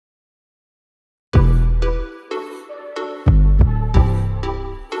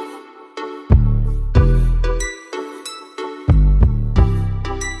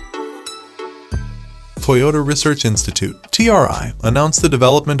Toyota Research Institute, TRI, announced the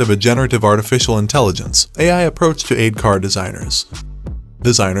development of a generative artificial intelligence (AI) approach to aid car designers.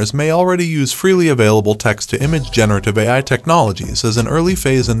 Designers may already use freely available text-to-image generative AI technologies as an early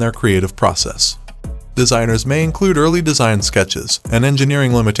phase in their creative process. Designers may include early design sketches and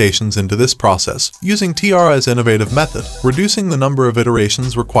engineering limitations into this process using TRI's innovative method, reducing the number of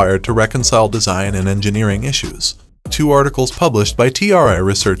iterations required to reconcile design and engineering issues. 2 articles published by TRI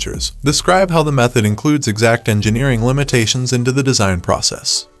researchers describe how the method includes exact engineering limitations into the design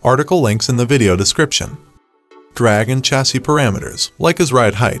process. Article links in the video description. Drag and chassis parameters, like as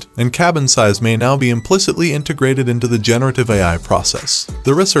ride height and cabin size, may now be implicitly integrated into the generative AI process.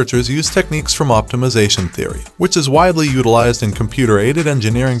 The researchers use techniques from optimization theory, which is widely utilized in computer-aided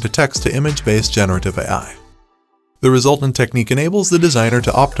engineering to text-to-image-based generative AI. The resultant technique enables the designer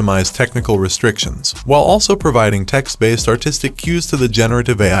to optimize technical restrictions, while also providing text-based artistic cues to the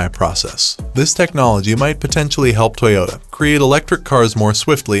generative AI process. This technology might potentially help Toyota create electric cars more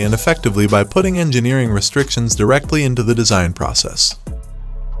swiftly and effectively by putting engineering restrictions directly into the design process.